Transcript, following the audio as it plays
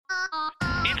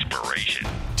Inspiration.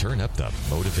 Turn up the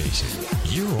motivation.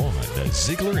 You're on the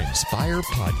Ziglar Inspire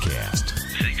Podcast.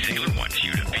 Zig Ziglar wants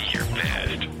you to be your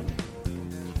best.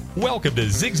 Welcome to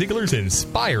Zig Ziglar's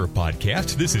Inspire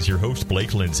Podcast. This is your host,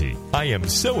 Blake Lindsay. I am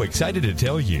so excited to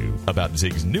tell you about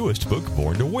Zig's newest book,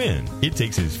 Born to Win. It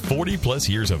takes his 40-plus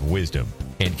years of wisdom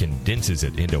and condenses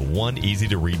it into one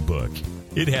easy-to-read book.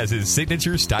 It has his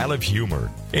signature style of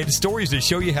humor and stories to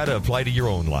show you how to apply to your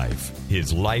own life.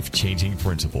 His life-changing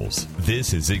principles.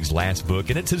 This is Zig's last book,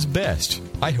 and it's his best.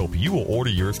 I hope you will order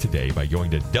yours today by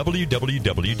going to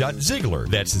www.ziglar,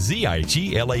 that's ZIGLAR.com.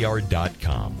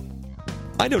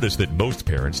 I notice that most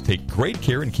parents take great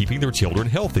care in keeping their children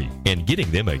healthy and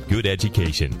getting them a good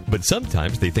education. But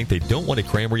sometimes they think they don't want to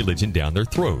cram religion down their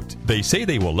throat. They say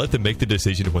they will let them make the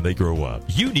decision when they grow up.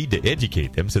 You need to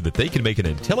educate them so that they can make an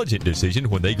intelligent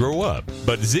decision when they grow up.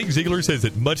 But Zig Ziglar says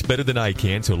it much better than I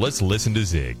can, so let's listen to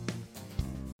Zig.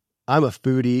 I'm a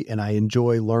foodie, and I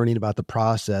enjoy learning about the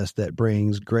process that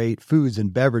brings great foods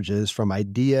and beverages from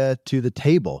idea to the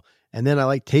table. And then I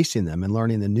like tasting them and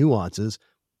learning the nuances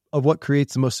of what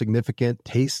creates the most significant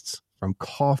tastes, from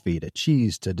coffee to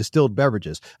cheese to distilled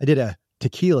beverages. I did a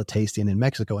tequila tasting in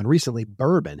Mexico, and recently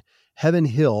bourbon. Heaven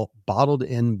Hill Bottled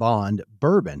in Bond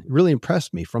bourbon really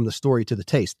impressed me from the story to the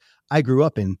taste. I grew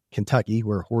up in Kentucky,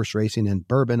 where horse racing and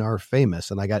bourbon are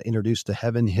famous, and I got introduced to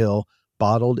Heaven Hill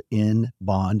Bottled in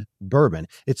Bond bourbon.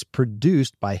 It's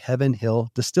produced by Heaven Hill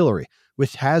Distillery,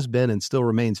 which has been and still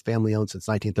remains family-owned since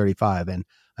 1935, and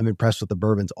I'm impressed with the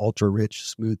bourbon's ultra-rich,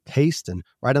 smooth taste, and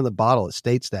right on the bottle it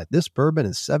states that this bourbon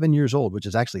is 7 years old, which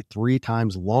is actually 3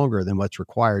 times longer than what's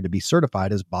required to be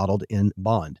certified as bottled in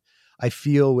bond. I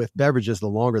feel with beverages, the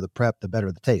longer the prep, the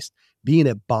better the taste. Being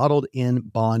a bottled in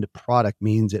bond product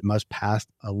means it must pass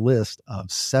a list of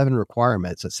 7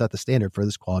 requirements that set the standard for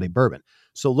this quality bourbon.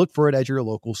 So look for it at your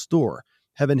local store.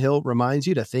 Heaven Hill reminds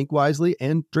you to think wisely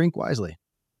and drink wisely.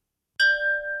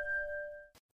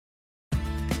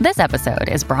 This episode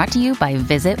is brought to you by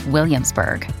Visit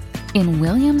Williamsburg. In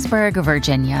Williamsburg,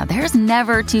 Virginia, there's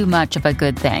never too much of a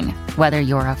good thing. Whether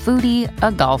you're a foodie,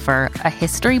 a golfer, a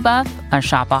history buff, a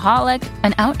shopaholic,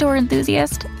 an outdoor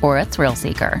enthusiast, or a thrill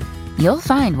seeker, you'll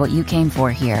find what you came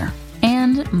for here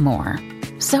and more.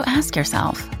 So ask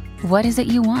yourself, what is it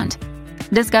you want?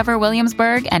 Discover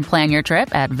Williamsburg and plan your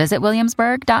trip at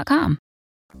visitwilliamsburg.com.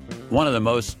 One of the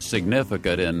most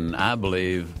significant, and I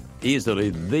believe easily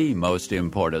the most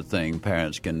important thing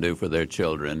parents can do for their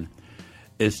children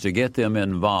is to get them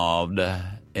involved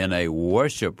in a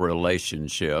worship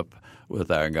relationship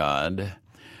with our God,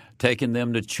 taking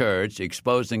them to church,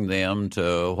 exposing them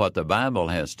to what the Bible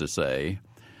has to say.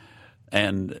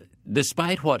 And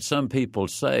despite what some people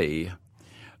say,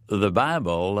 the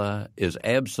Bible is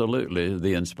absolutely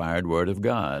the inspired Word of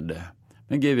God. Let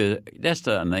me give you just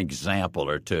an example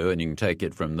or two, and you can take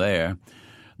it from there.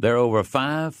 There are over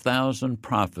 5,000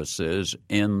 prophecies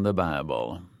in the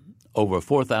Bible. Over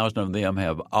 4,000 of them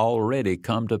have already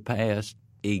come to pass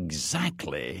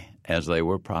exactly as they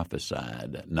were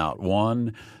prophesied, not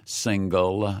one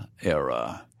single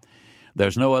error.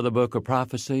 There's no other book of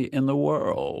prophecy in the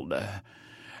world.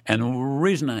 And the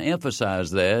reason I emphasize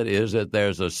that is that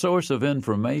there's a source of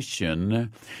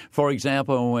information. For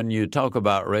example, when you talk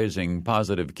about raising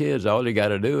positive kids, all you got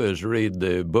to do is read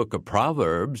the book of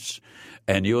Proverbs,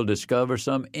 and you'll discover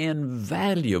some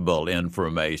invaluable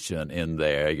information in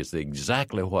there. It's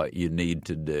exactly what you need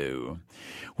to do.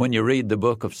 When you read the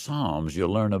book of Psalms,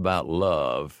 you'll learn about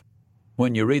love.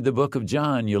 When you read the book of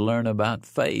John, you'll learn about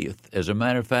faith. As a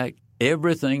matter of fact,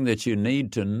 everything that you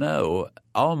need to know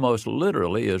almost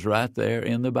literally is right there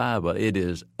in the Bible. It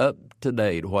is up to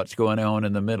date. What's going on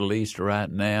in the Middle East right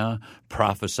now,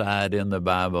 prophesied in the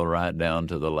Bible right down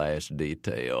to the last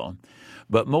detail.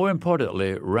 But more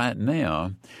importantly, right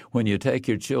now, when you take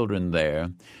your children there,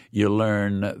 you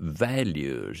learn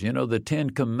values. You know, the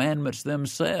 10 Commandments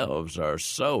themselves are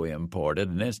so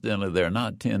important, and incidentally, they're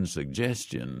not 10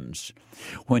 suggestions.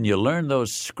 When you learn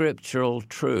those scriptural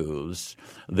truths,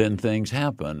 then things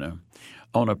happen.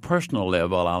 On a personal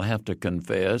level, I'll have to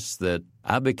confess that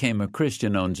I became a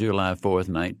Christian on July 4th,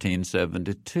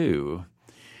 1972,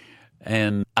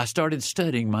 and I started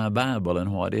studying my Bible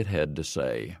and what it had to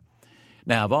say.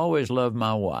 Now, I've always loved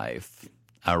my wife.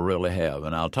 I really have,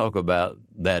 and I'll talk about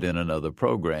that in another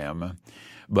program.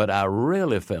 But I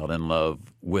really fell in love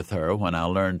with her when I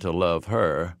learned to love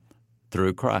her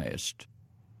through Christ.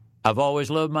 I've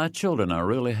always loved my children, I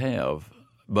really have.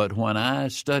 But when I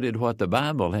studied what the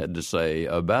Bible had to say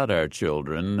about our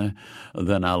children,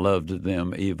 then I loved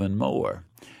them even more.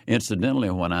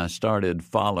 Incidentally, when I started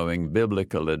following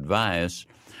biblical advice,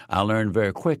 I learned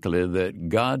very quickly that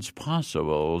God's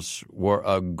possibles were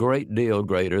a great deal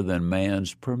greater than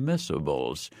man's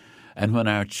permissibles. And when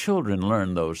our children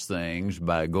learn those things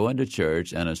by going to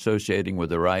church and associating with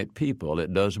the right people,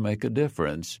 it does make a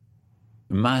difference.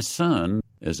 My son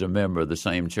is a member of the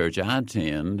same church I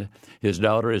attend. His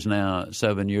daughter is now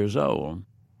 7 years old.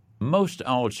 Most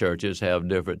all churches have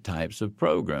different types of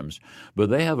programs, but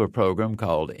they have a program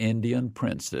called Indian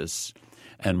Princess.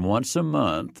 And once a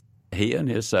month, he and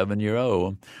his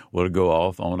 7-year-old will go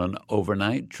off on an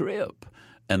overnight trip.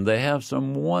 And they have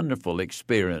some wonderful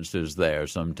experiences there.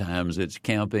 Sometimes it's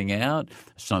camping out.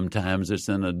 Sometimes it's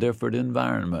in a different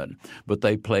environment. But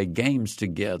they play games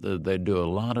together. They do a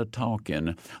lot of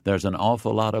talking. There's an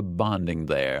awful lot of bonding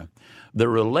there. The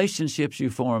relationships you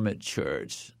form at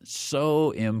church,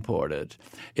 so important.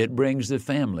 It brings the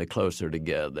family closer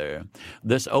together.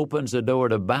 This opens the door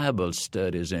to Bible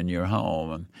studies in your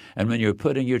home. And when you're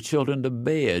putting your children to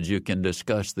bed, you can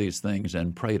discuss these things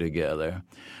and pray together.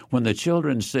 When the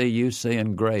children see you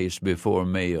saying grace before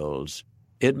meals,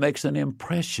 it makes an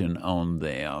impression on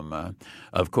them.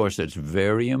 Of course, it's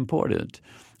very important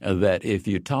that if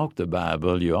you talk the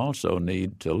Bible, you also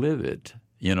need to live it.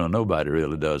 You know, nobody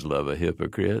really does love a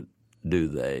hypocrite, do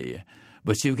they?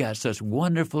 But you've got such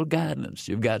wonderful guidance.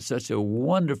 You've got such a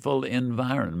wonderful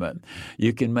environment.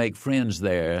 You can make friends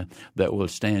there that will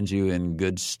stand you in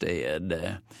good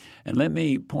stead. And let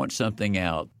me point something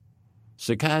out.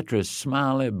 Psychiatrist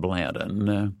Smiley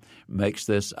Blanton makes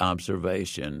this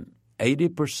observation.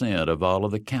 80% of all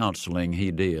of the counseling he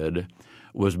did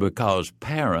was because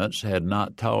parents had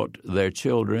not taught their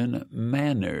children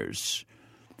manners.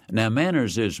 Now,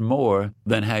 manners is more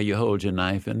than how you hold your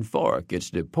knife and fork. It's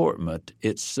deportment,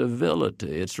 it's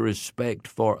civility, it's respect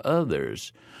for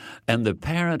others. And the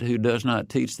parent who does not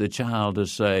teach the child to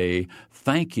say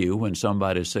thank you when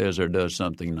somebody says or does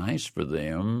something nice for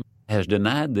them has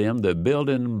denied them the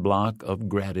building block of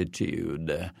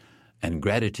gratitude. And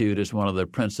gratitude is one of the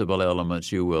principal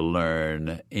elements you will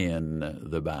learn in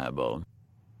the Bible.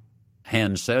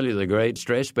 Hans Selye, the great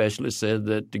stress specialist, said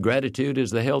that gratitude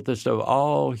is the healthiest of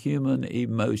all human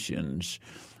emotions.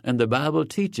 And the Bible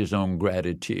teaches on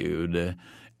gratitude,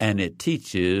 and it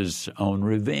teaches on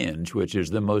revenge, which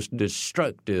is the most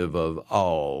destructive of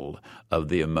all of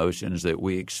the emotions that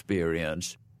we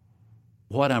experience.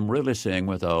 What I'm really saying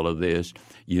with all of this,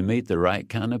 you meet the right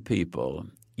kind of people,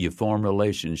 you form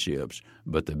relationships,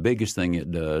 but the biggest thing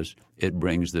it does, it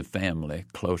brings the family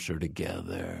closer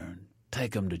together.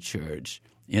 Take them to church.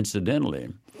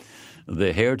 Incidentally,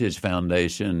 the Heritage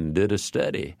Foundation did a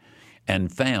study and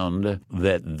found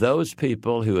that those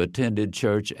people who attended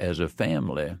church as a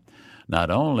family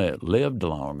not only lived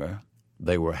longer,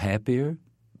 they were happier,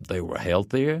 they were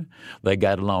healthier, they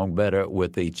got along better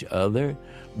with each other,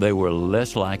 they were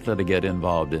less likely to get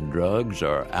involved in drugs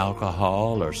or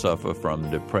alcohol or suffer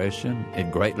from depression. It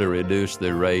greatly reduced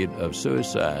the rate of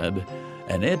suicide.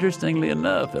 And interestingly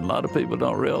enough, and a lot of people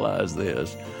don't realize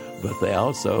this, but they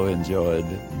also enjoyed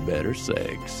better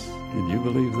sex. Can you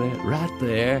believe that? Right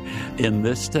there in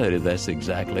this study, that's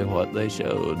exactly what they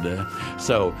showed.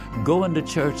 So going to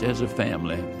church as a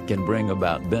family can bring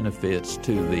about benefits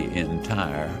to the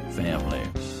entire family.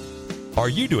 Are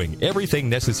you doing everything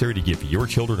necessary to give your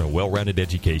children a well-rounded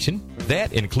education?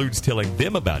 That includes telling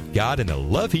them about God and the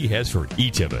love He has for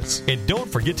each of us. And don't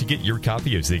forget to get your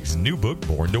copy of Zig's new book,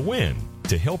 Born to Win,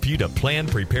 to help you to plan,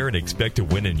 prepare, and expect to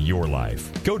win in your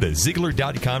life. Go to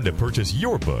Ziglar.com to purchase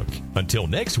your book. Until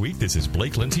next week, this is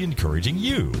Blake Lindsay encouraging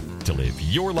you to live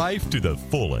your life to the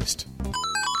fullest.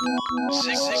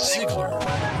 Ziglar.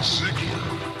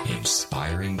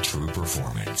 Inspiring true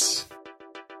performance.